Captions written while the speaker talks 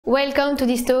Welcome to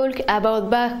this talk about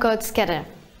barcode scanner.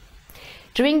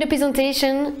 During the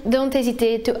presentation, don't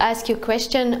hesitate to ask your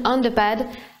question on the pad,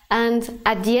 and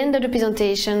at the end of the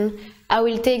presentation, I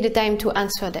will take the time to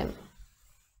answer them.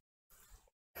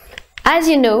 As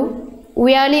you know,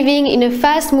 we are living in a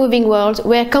fast-moving world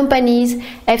where companies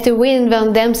have to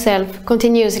reinvent themselves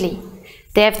continuously.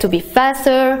 They have to be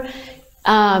faster,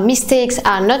 mistakes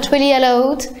are not really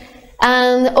allowed,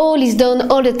 and all is done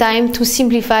all the time to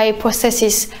simplify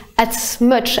processes as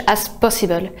much as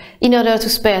possible in order to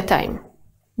spare time.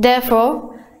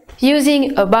 Therefore,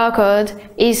 using a barcode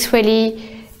is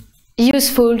really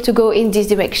useful to go in this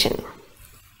direction.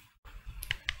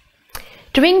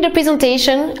 During the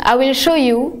presentation, I will show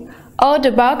you how the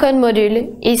barcode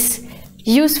module is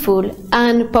useful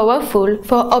and powerful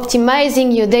for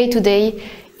optimizing your day-to-day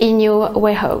in your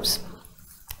warehouse.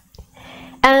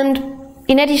 And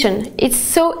in addition, it's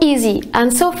so easy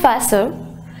and so faster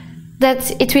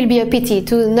that it will be a pity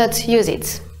to not use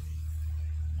it.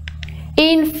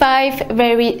 In 5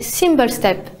 very simple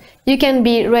steps, you can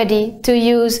be ready to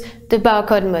use the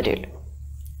barcode module.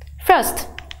 First,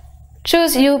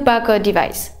 choose your barcode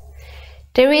device.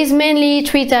 There is mainly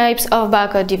 3 types of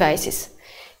barcode devices.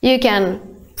 You can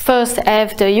first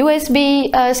have the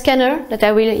USB scanner, that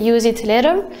I will use it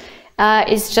later.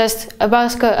 It's just a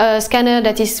barcode scanner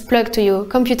that is plugged to your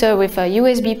computer with a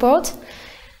USB port.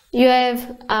 You have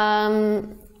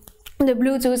the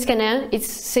Bluetooth scanner.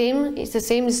 It's the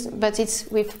same, but it's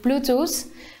with Bluetooth.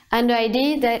 And the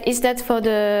idea is that for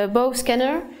the both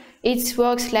scanner, it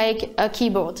works like a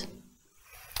keyboard.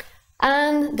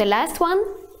 And the last one,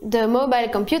 the mobile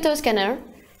computer scanner,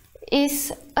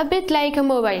 is a bit like a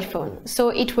mobile phone. So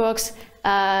it works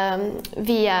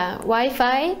via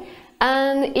Wi-Fi.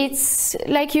 And it's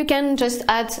like you can just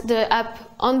add the app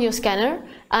on your scanner,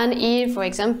 and here, for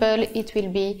example, it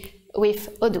will be with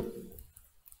Odoo.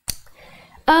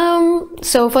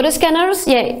 So for the scanners,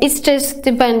 yeah, it's just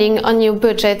depending on your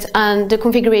budget and the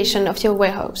configuration of your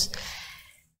warehouse.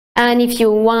 And if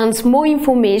you want more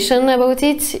information about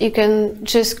it, you can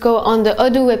just go on the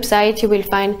Odoo website. You will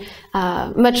find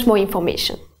much more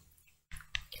information.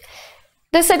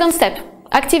 The second step.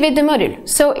 Activate the module.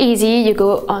 So easy, you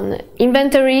go on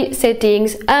inventory,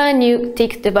 settings, and you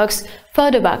tick the box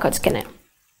for the barcode scanner.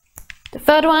 The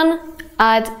third one,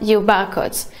 add your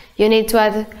barcodes. You need to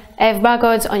have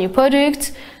barcodes on your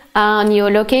product, on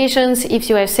your locations, if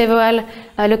you have several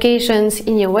locations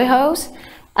in your warehouse.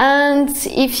 And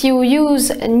if you use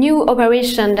new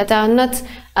operations that are not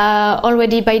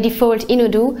already by default in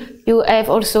Odoo, you have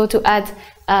also to add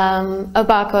a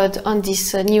barcode on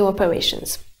these new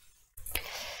operations.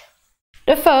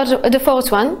 The fourth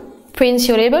one, print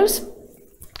your labels,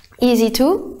 easy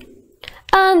too.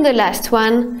 And the last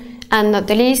one, and not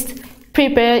the least,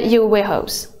 prepare your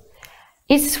warehouse.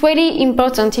 It's really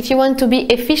important, if you want to be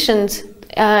efficient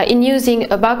in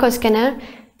using a barcode scanner,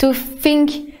 to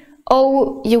think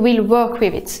how you will work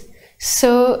with it.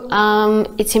 So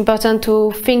it's important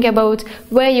to think about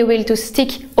where you will to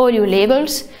stick all your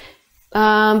labels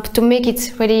to make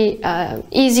it really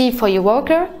easy for your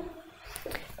worker.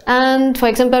 And for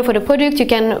example, for the product, you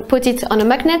can put it on a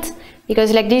magnet,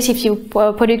 because like this, if your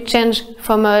product change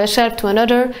from a shelf to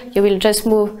another, you will just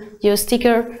move your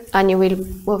sticker and you will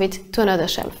move it to another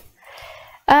shelf.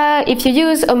 If you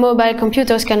use a mobile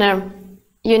computer scanner,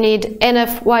 you need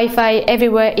enough Wi-Fi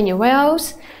everywhere in your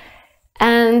warehouse.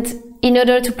 And in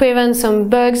order to prevent some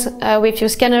bugs with your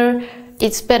scanner,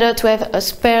 it's better to have a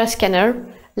spare scanner.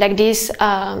 Like this,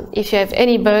 if you have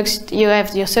any bugs, you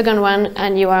have your second one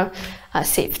and you are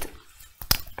saved.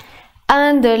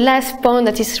 And the last point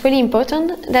that is really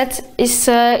important, that is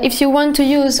if you want to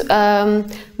use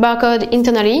barcode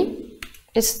internally,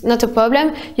 it's not a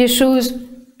problem. You choose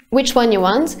which one you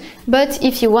want. But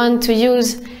if you want to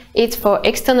use it for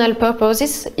external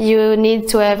purposes, you need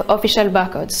to have official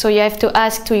barcodes. So you have to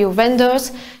ask to your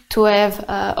vendors to have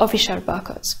official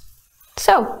barcodes.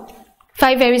 So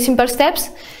 5 very simple steps.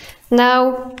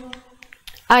 Now,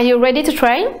 are you ready to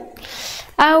try?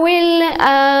 I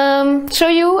will show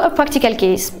you a practical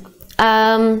case.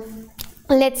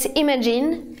 Let's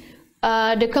imagine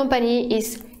the company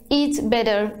is Eat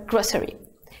Better Grocery.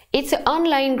 It's an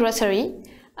online grocery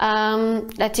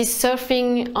that is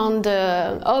surfing on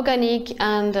the organic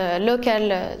and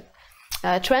local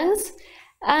trends,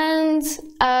 and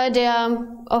they are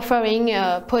offering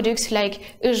products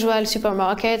like usual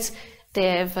supermarkets. They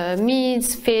have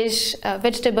meats, fish,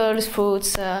 vegetables,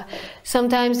 fruits.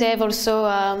 Sometimes they have also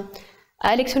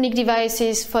electronic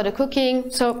devices for the cooking,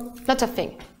 so lots of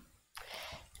things.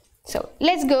 So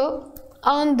let's go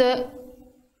on the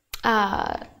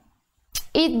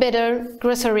Eat Better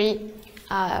Grocery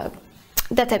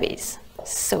database.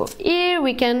 So here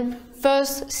we can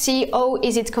first see how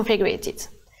is it configured.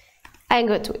 I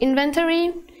go to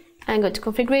inventory, I go to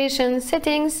configuration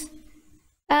settings,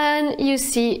 and you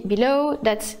see below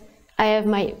that I have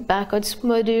my barcodes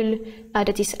module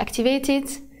that is activated.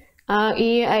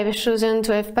 Here I have chosen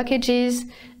to have packages,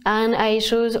 and I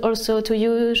chose also to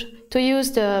use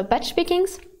the batch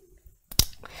pickings.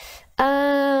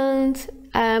 And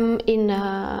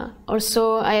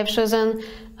also I have chosen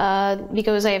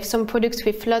because I have some products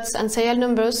with lots and serial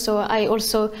numbers, so I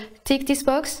also tick this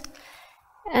box.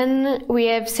 And we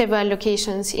have several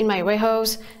locations in my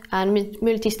warehouse and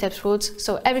multi-step routes,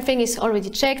 so everything is already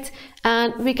checked,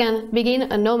 and we can begin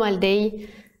a normal day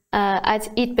at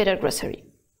Eat Better Grocery.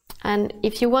 And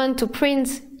if you want to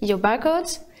print your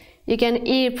barcodes, you can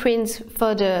here print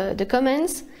for the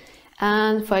comments.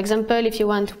 And for example, if you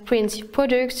want to print your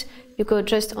product, you go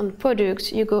just on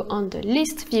product, you go on the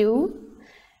list view,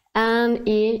 and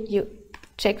here you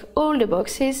check all the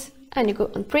boxes, and you go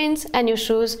on print, and you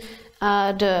choose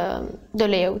the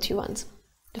layout you want,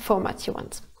 the format you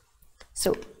want.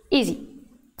 So easy.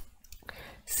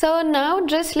 So now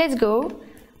just let's go.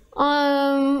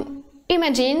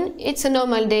 Imagine it's a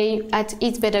normal day at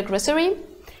Eat Better Grocery.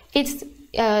 It's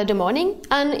the morning,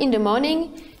 and in the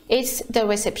morning it's the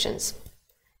receptions.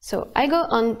 So I go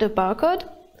on the barcode,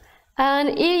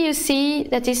 and here you see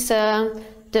that is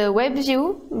the web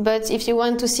view, but if you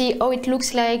want to see how it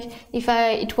looks like if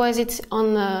it was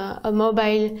on a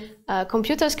mobile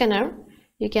computer scanner,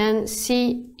 you can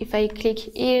see if I click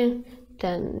here,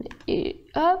 then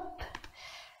up,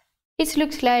 it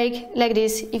looks like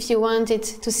this if you wanted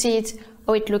to see it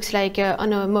how it looks like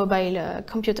on a mobile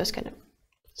computer scanner.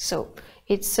 So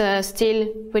it's still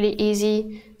really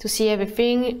easy to see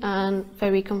everything and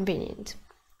very convenient.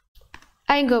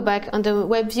 I go back on the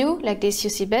web view, like this you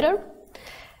see better.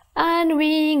 And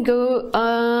we go,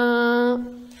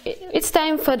 it's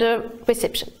time for the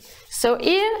reception. So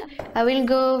here I will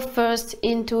go first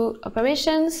into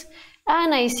operations,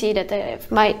 and I see that I have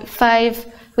my 5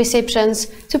 receptions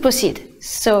to proceed.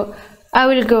 So I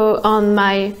will go on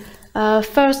my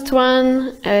first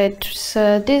one, it's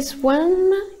this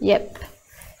one, yep,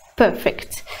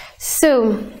 perfect.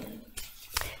 So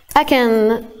I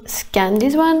can scan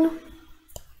this one.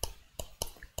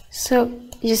 So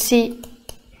you see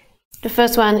the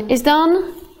first one is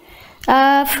done.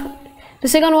 The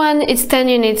second one, it's 10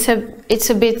 units. It's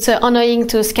a bit annoying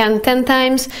to scan 10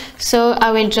 times, so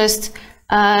I will just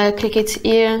click it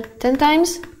here 10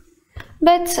 times.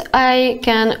 But I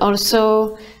can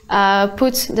also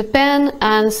put the pen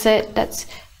and say that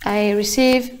I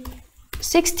receive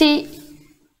 60.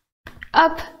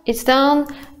 Up, it's done.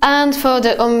 And for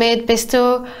the homemade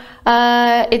pesto,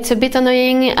 it's a bit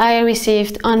annoying. I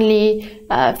received only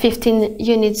 15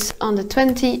 units on the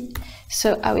 20,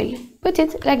 so I will put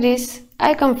it like this.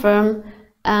 I confirm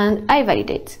and I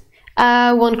validate.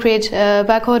 I won't create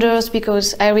back orders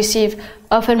because I receive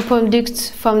often products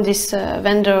from this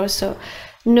vendor, so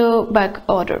no back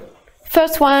order.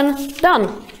 First one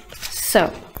done.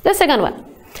 So the second one,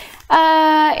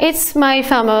 it's my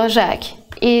farmer Jacques.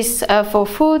 Is for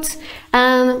fruits,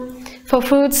 and for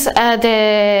fruits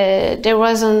there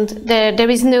is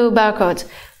no barcode,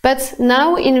 but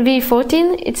now in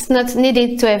V14 it's not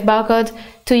needed to have barcode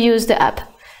to use the app.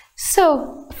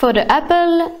 So for the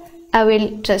apple I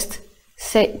will just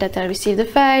say that I received the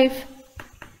 5,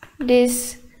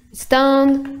 this it's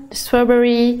done, the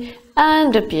strawberry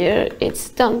and the pear it's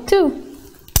done too.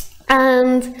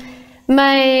 And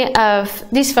my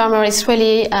this farmer is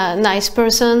really a nice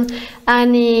person,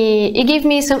 and he gave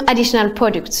me some additional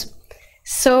products.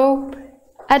 So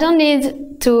I don't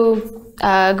need to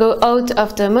go out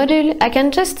of the module. I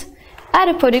can just add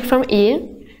a product from here,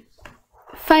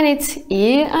 find it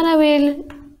here, and I will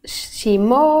see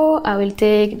more. I will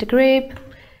take the grape,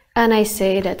 and I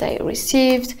say that I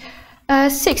received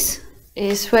 6.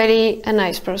 He's really a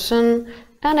nice person,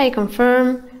 and I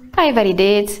confirm, I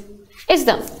validate. It's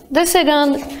done. The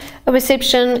second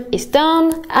reception is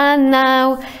done, and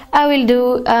now I will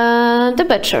do the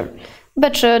butcher.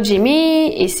 Butcher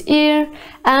Jimmy is here,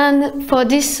 and for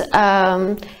this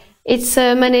it's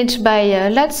managed by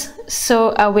lots,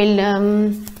 so I will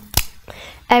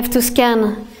have to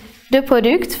scan the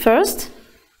product first.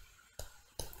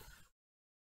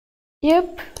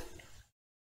 Yep,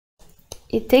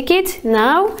 take it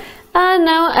now, and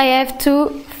now I have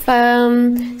to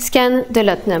scan the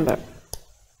lot number.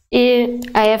 Here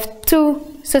I have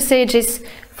 2 sausages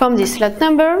from this lot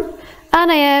number, and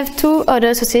I have 2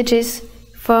 other sausages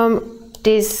from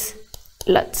these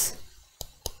lots.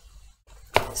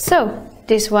 So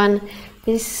this one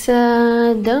is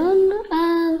done,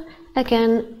 and I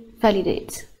can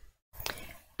validate.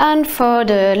 And for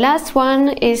the last one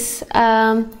is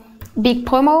big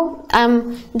promo.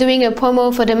 I'm doing a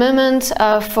promo for the moment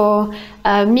for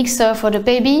a mixer for the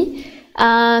baby,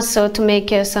 so to make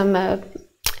some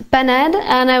panade,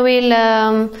 and I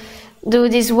will do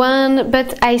this one,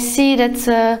 but I see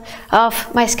that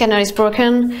my scanner is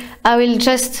broken. I will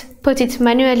just put it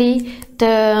manually,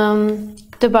 the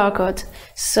barcode.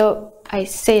 So I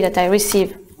say that I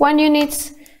receive 1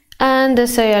 unit, and the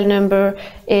serial number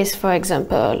is, for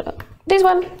example, this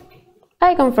one.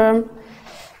 I confirm.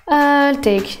 I'll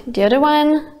take the other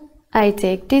one. I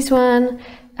take this one.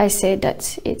 I say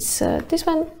that it's this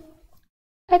one.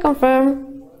 I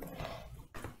confirm.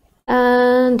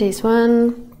 And this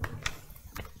one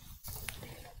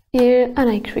here, and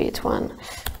I create one.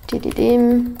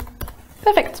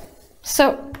 Perfect.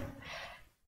 So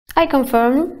I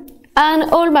confirm,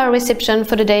 and all my reception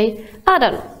for the day are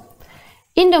done.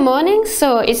 In the morning,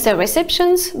 so it's the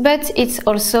receptions, but it's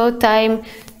also time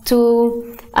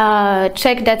to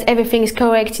check that everything is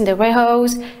correct in the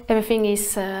warehouse, everything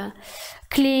is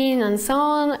clean and so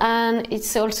on, and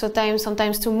it's also time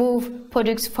sometimes to move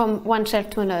products from one shelf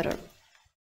to another.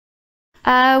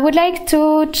 I would like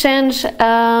to change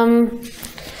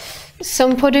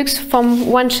some products from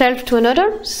one shelf to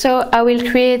another, so I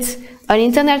will create an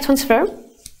internal transfer.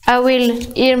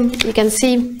 Here you can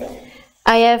see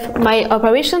I have my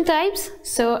operation types,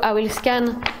 so I will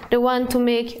scan the one to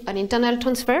make an internal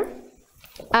transfer.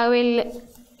 I will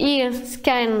here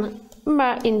scan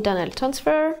my internal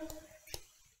transfer,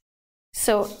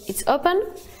 so it's open,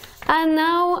 and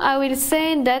now I will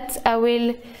say that I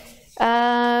will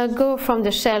go from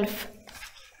the shelf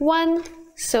 1,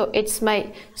 so it's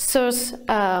my source,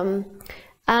 and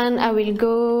I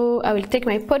will take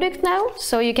my product now,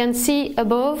 so you can see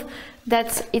above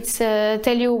that it's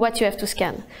tell you what you have to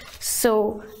scan.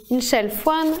 So in shelf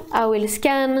 1 I will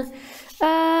scan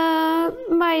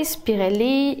my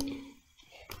Spirelli,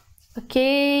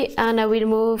 okay, and I will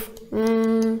move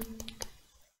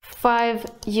 5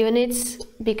 units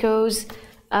because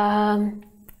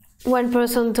one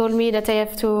person told me that I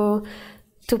have to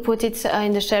put it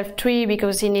in the shelf 3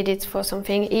 because he needed it for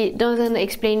something. He doesn't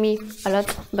explain me a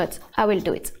lot, but I will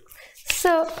do it.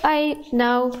 So I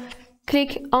now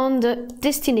click on the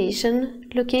destination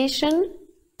location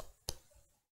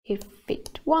if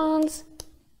it wants.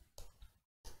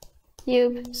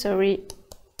 Yep, sorry.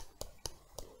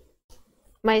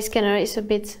 My scanner is a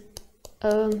bit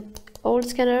old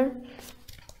scanner.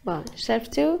 Well,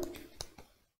 shelf 2,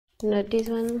 not this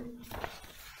one.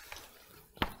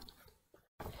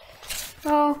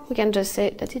 Oh, we can just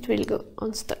say that it will go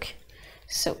on stock.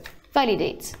 So,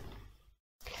 validate.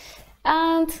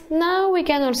 And now we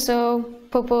can also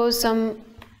propose some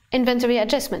inventory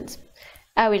adjustments.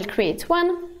 I will create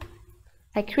one.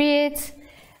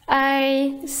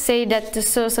 I say that the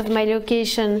source of my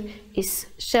location is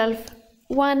shelf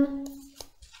 1.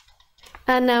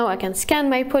 And now I can scan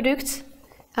my product.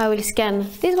 I will scan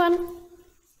this one.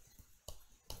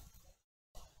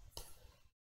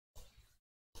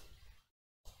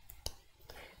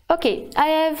 Okay, I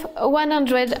have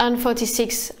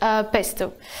 146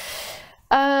 pesto.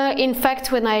 In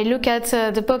fact, when I look at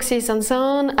the boxes and so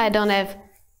on, I don't have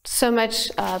so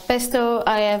much pesto.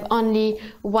 I have only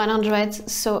 100,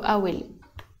 so I will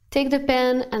take the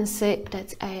pen and say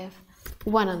that I have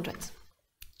 100.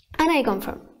 And I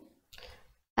confirm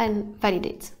and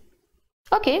validate.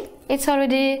 Okay, it's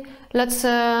already lots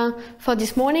for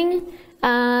this morning,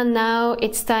 and now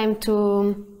it's time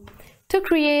to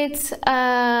create,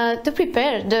 to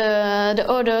prepare the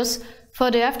orders for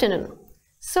the afternoon.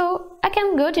 So I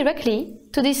can go directly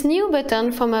to this new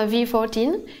button from a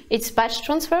V14, it's batch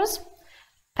transfers.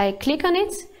 I click on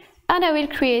it and I will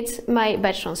create my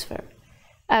batch transfer.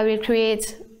 I will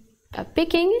create a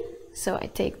picking, so I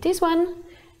take this one,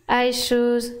 I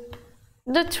choose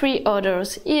the 3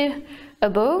 orders here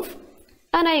above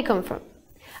and I confirm.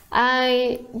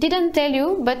 I didn't tell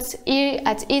you, but here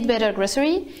at Eat Better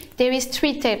Grocery there is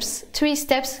 3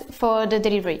 steps for the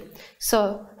delivery.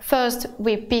 So first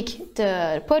we pick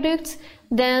the product,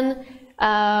 then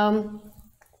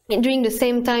during the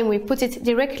same time we put it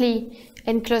directly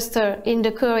in cluster in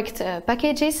the correct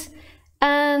packages,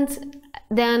 and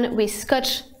then we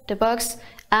scotch the box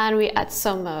and we add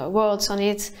some words on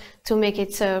it to make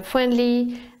it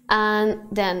friendly, and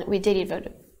then we deliver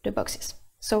the boxes.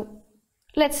 So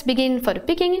let's begin for the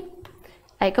picking.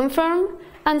 I confirm,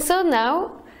 and so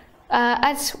now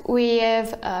as we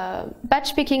have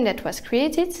batch picking that was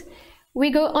created, we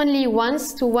go only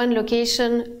once to one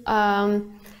location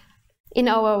in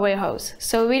our warehouse.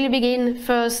 So we'll begin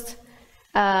first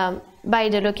by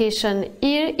the location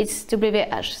here, it's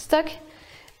WH stock,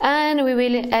 and we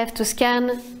will have to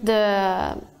scan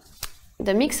the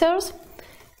mixers,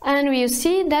 and we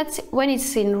see that when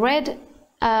it's in red,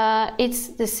 it's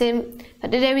the same,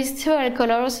 but there is several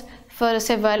colors for the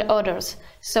several orders.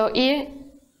 So here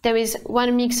there is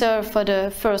one mixer for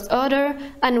the first order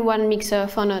and one mixer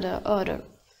for another order.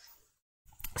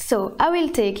 So I will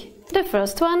take the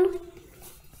first one,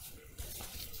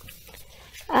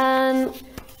 and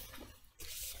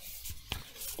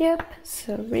yep,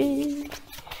 sorry,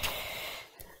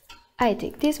 I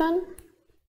take this one,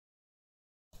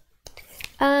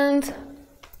 and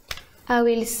I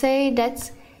will say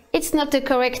that it's not the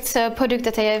correct product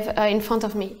that I have in front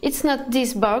of me. It's not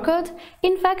this barcode,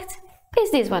 in fact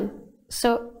it's this one.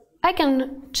 So I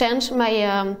can change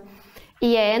my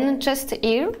EIN just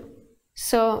here,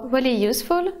 so really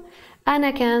useful, and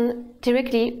I can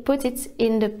directly put it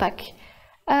in the pack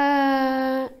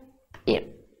here.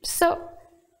 So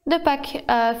the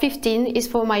pack 15 is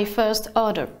for my first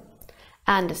order.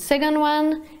 And the second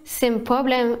one, same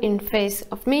problem in face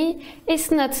of me. It's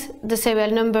not the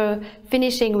serial number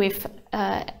finishing with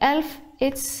 11,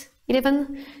 it's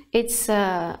 11, it's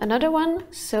another one.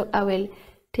 So I will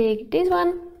take this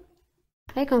one,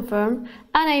 I confirm,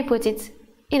 and I put it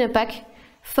in a pack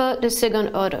for the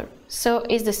second order. So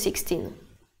it's the 16.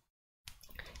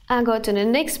 I go to the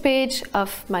next page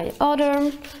of my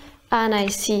order, and I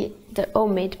see the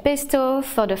homemade pesto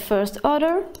for the first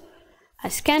order. I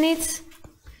scan it,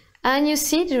 and you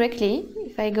see directly,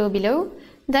 if I go below,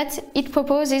 that it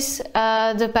proposes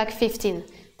the pack 15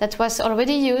 that was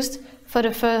already used for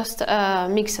the first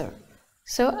mixer.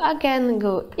 So I can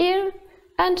go here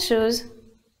and choose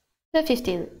the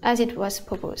 15 as it was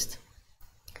proposed.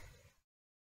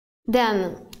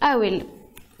 Then I will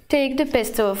take the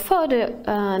pesto for the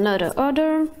another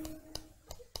order,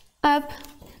 up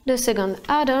the second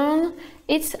add-on.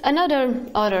 It's another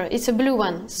order, it's a blue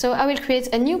one, so I will create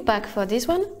a new pack for this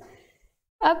one.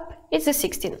 Up, it's the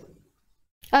 16,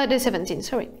 the 17,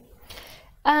 sorry.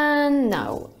 And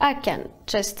now I can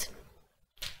just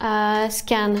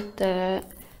scan the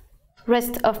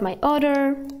rest of my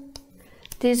order,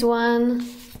 this one,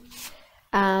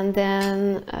 and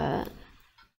then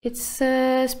it's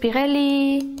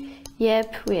Spirelli,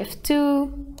 yep, we have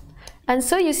 2. And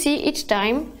so you see each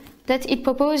time that it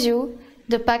proposes you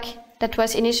the pack that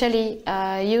was initially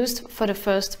used for the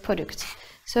first product.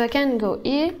 So I can go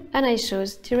here and I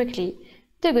choose directly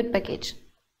the good package.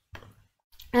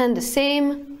 And the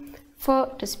same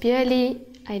for the Spirelli,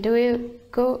 I do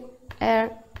it, go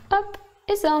air up,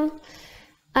 it's done.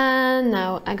 And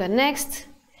now I go next.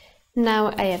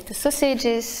 Now I have the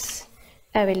sausages.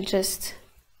 I will just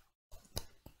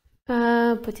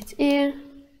put it here.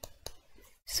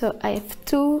 So I have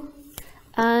 2,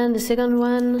 and the second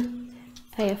one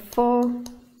I have 4.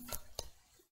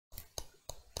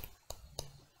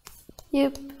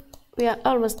 Yep, we are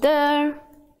almost there.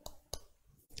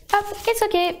 Up, it's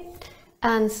okay.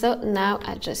 And so now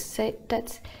I just say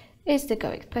that it's the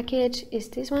correct package, it's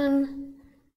this one,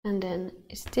 and then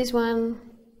it's this one.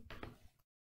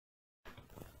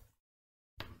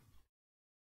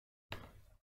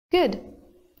 Good.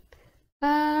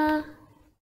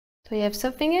 Do you have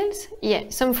something else? Yeah,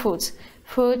 some fruits.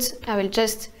 Fruits, I will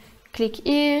just click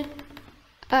here,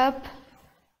 up.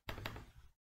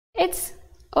 It's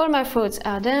all my fruits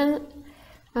are done,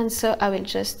 and so I will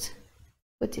just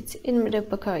put it in the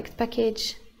correct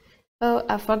package. Oh,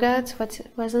 I forgot what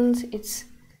it wasn't. It's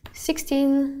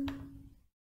 16.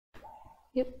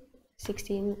 Yep,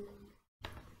 16.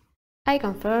 I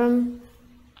confirm.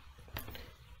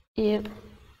 Here.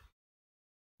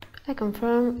 I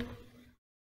confirm.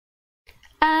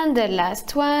 And the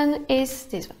last one is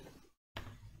this one.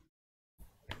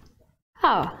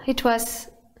 Oh, it was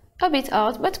a bit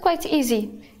hard, but quite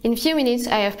easy. In a few minutes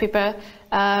I have prepared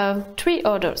 3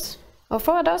 orders, or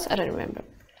 4 orders, I don't remember.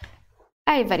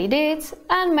 I validate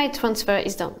and my transfer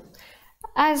is done.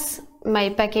 As my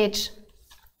package,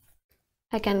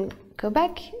 I can go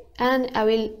back and I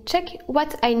will check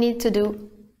what I need to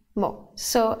do more.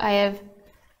 So I have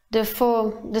the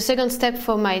second step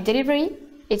for my delivery,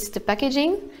 it's the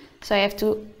packaging. So I have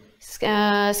to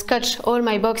scotch all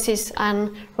my boxes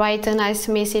and write a nice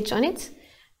message on it.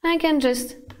 I can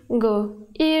just go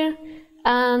here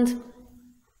and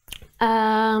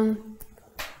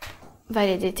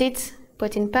validate it,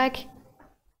 put in pack.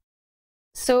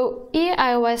 So here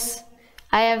I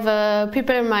have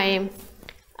prepared my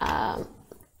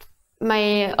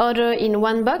my order in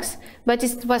one box, but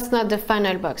it was not the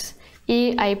final box.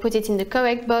 Here I put it in the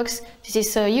correct box. This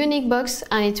is a unique box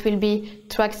and it will be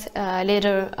tracked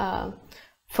later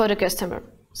for the customer.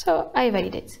 So I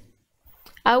validate.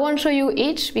 I won't show you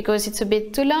each because it's a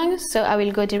bit too long, so I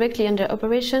will go directly under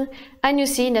operation, and you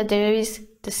see that there is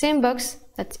the same box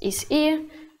that is here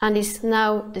and is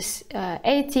now this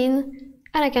 18,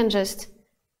 and I can just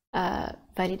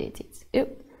validate it.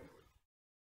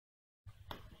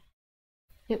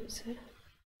 Oops.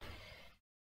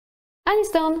 And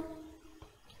it's done.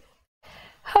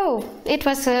 Oh, it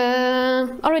was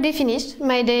already finished.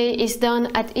 My day is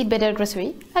done at Eat Better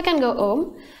Grocery. I can go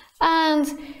home and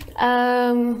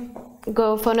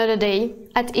go for another day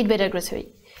at Eat Better Grocery.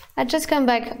 I just come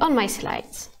back on my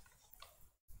slides.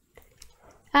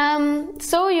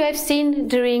 So you have seen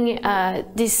during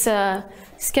this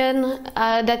scan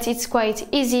that it's quite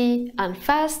easy and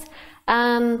fast,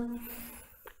 and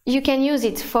you can use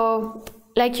it for,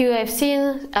 like you have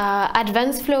seen,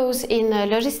 advanced flows in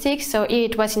logistics. So here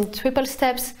it was in triple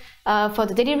steps for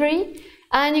the delivery.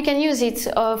 And you can use it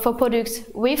for products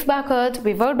with barcode,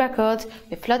 without barcode,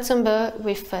 with lot number,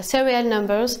 with serial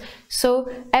numbers. So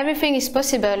everything is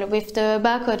possible with the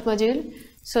barcode module.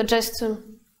 So just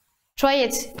try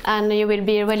it and you will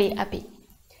be really happy.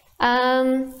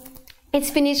 It's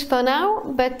finished for now,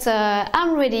 but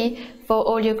I'm ready for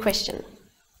all your questions.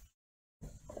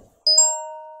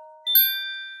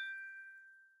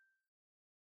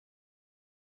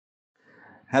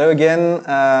 Hello again.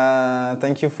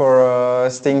 Thank you for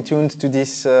staying tuned to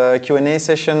this Q&A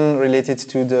session related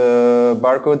to the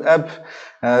Barcode app.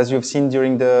 As you've seen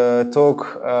during the talk,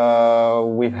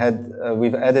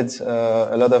 we've added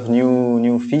a lot of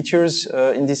new features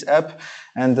in this app.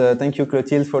 And thank you,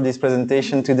 Clotilde, for this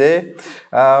presentation today.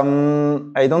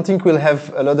 I don't think we'll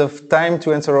have a lot of time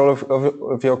to answer all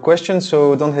of your questions,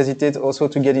 so don't hesitate also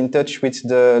to get in touch with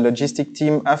the logistic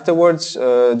team afterwards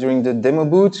during the demo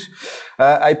booth.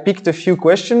 I picked a few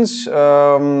questions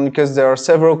because there are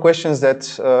several questions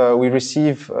that we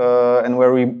receive and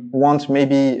where we want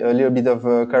maybe a little bit of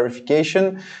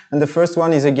clarification. And the first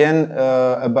one is again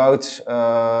about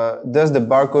does the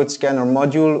barcode scanner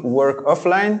module work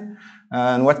offline?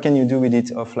 And what can you do with it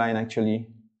offline actually?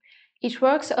 It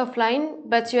works offline,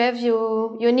 but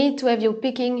you need to have your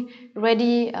picking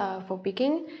ready for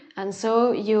picking. And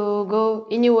so you go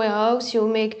in your warehouse, you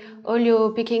make all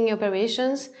your picking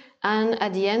operations, and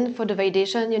at the end for the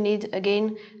validation you need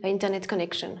again an internet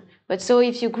connection. But so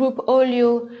if you group all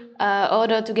your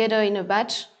order together in a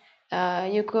batch,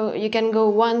 you can go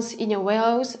once in your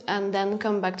warehouse and then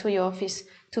come back to your office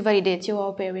to validate your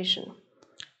operation.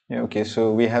 Yeah, okay,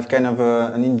 so we have kind of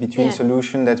an in-between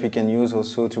solution that we can use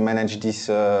also to manage this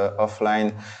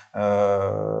offline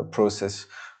process.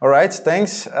 All right,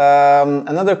 thanks.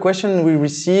 Another question we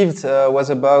received was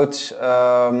about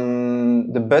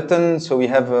the button. So we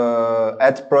have a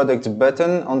add product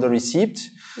button on the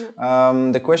receipt.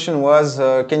 The question was,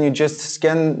 can you just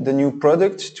scan the new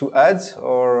product to add,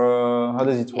 or how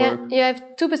does it work? Yeah, you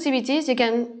have two possibilities. You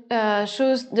can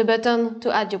choose the button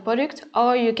to add your product,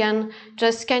 or you can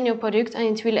just scan your product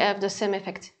and it will have the same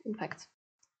effect, in fact.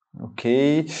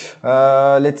 Okay,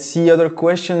 let's see other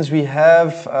questions we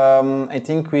have. I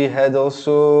think we had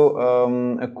also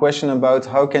a question about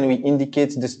how can we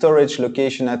indicate the storage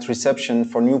location at reception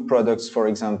for new products, for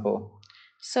example.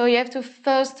 So you have to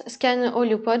first scan all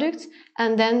your products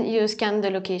and then you scan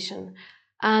the location.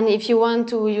 And if you want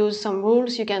to use some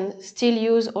rules, you can still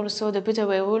use also the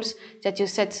put-away rules that you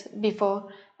set before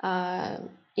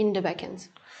in the backend.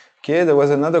 Okay, there was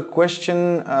another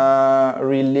question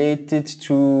related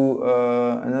to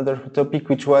another topic,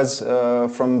 which was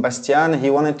from Bastian.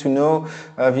 He wanted to know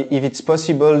if it's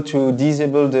possible to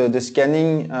disable the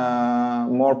scanning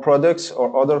more products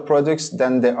or other products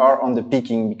than there are on the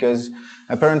picking, because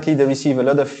apparently they receive a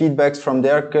lot of feedbacks from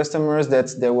their customers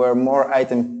that there were more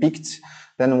items picked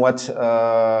than what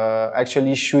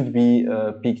actually should be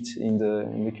picked in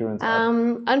the current app.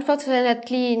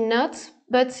 Unfortunately not.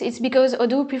 But it's because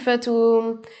Odoo prefer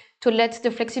to let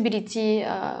the flexibility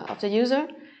of the user.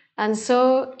 And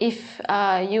so if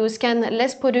you scan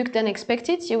less product than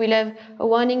expected, you will have a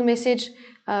warning message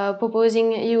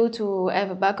proposing you to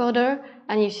have a back order.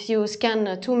 And if you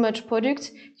scan too much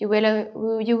product, you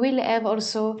will have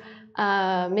also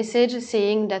a message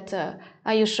saying that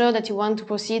are you sure that you want to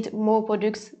proceed more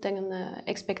products than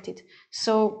expected.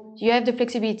 So you have the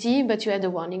flexibility, but you have the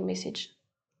warning message.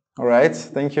 All right,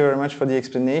 thank you very much for the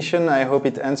explanation. I hope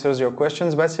it answers your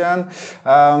questions, Bastian.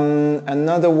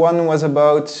 Another one was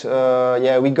about,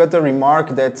 we got a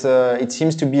remark that it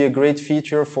seems to be a great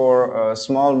feature for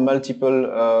small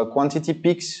multiple quantity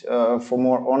picks for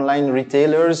more online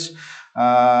retailers.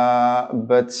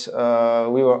 but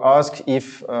we were asked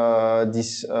if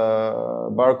this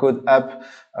barcode app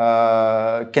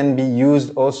can be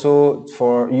used also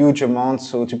for huge amounts,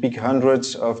 so to pick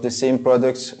hundreds of the same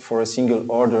products for a single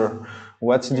order.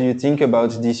 What do you think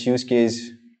about this use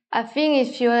case? I think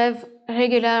if you have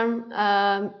regular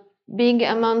big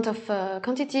amount of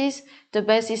quantities, the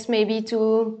best is maybe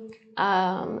to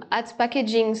add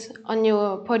packagings on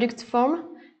your product form.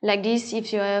 Like this,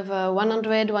 if you have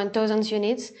 100, 1000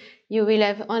 units, you will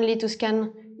have only to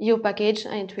scan your package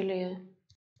and it will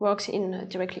work in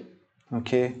directly.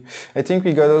 Okay, I think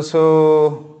we got also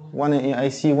one. I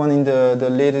see one in the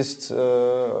latest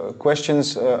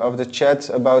questions of the chat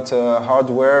about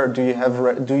hardware.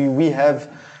 We have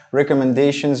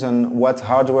recommendations on what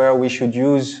hardware we should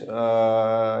use?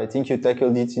 I think you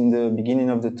tackled it in the beginning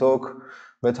of the talk,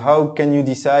 but how can you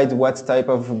decide what type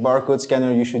of barcode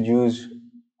scanner you should use?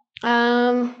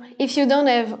 If you don't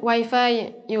have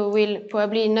Wi-Fi, you will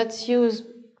probably not use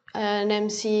an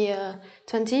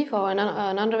MC20 for an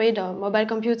Android or mobile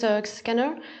computer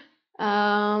scanner.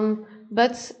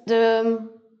 But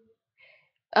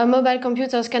a mobile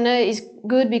computer scanner is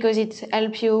good because it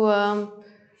helps you.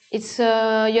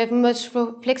 You have much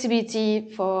flexibility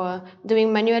for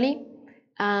doing manually,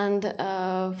 and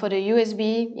for the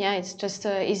USB, yeah, it's just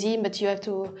easy. But you have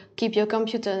to keep your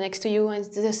computer next to you, and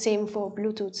it's the same for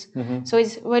Bluetooth. Mm-hmm. So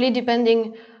it's really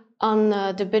depending on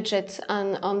the budget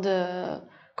and on the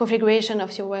configuration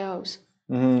of your warehouse.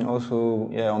 Mm-hmm. Also,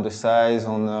 yeah, on the size,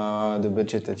 on the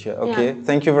budget that you have. Okay, yeah.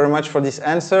 Thank you very much for this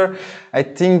answer. I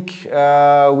think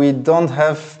we don't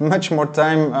have much more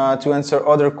time to answer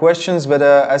other questions, but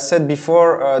as said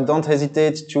before, don't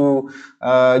hesitate to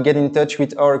get in touch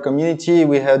with our community.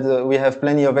 We have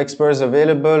plenty of experts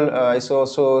available. I saw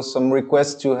also some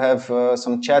requests to have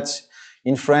some chats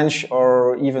in French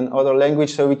or even other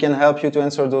language, so we can help you to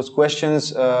answer those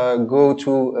questions. Go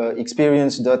to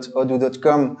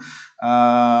experience.odoo.com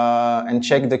and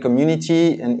check the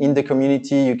community, and in the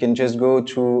community you can just go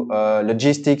to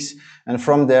logistics, and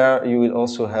from there you will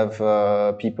also have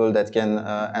people that can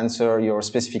answer your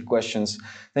specific questions.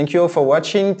 Thank you all for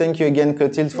watching. Thank you again,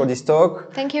 Clotilde, for this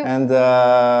talk. Thank you. And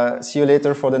see you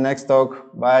later for the next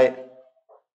talk. Bye.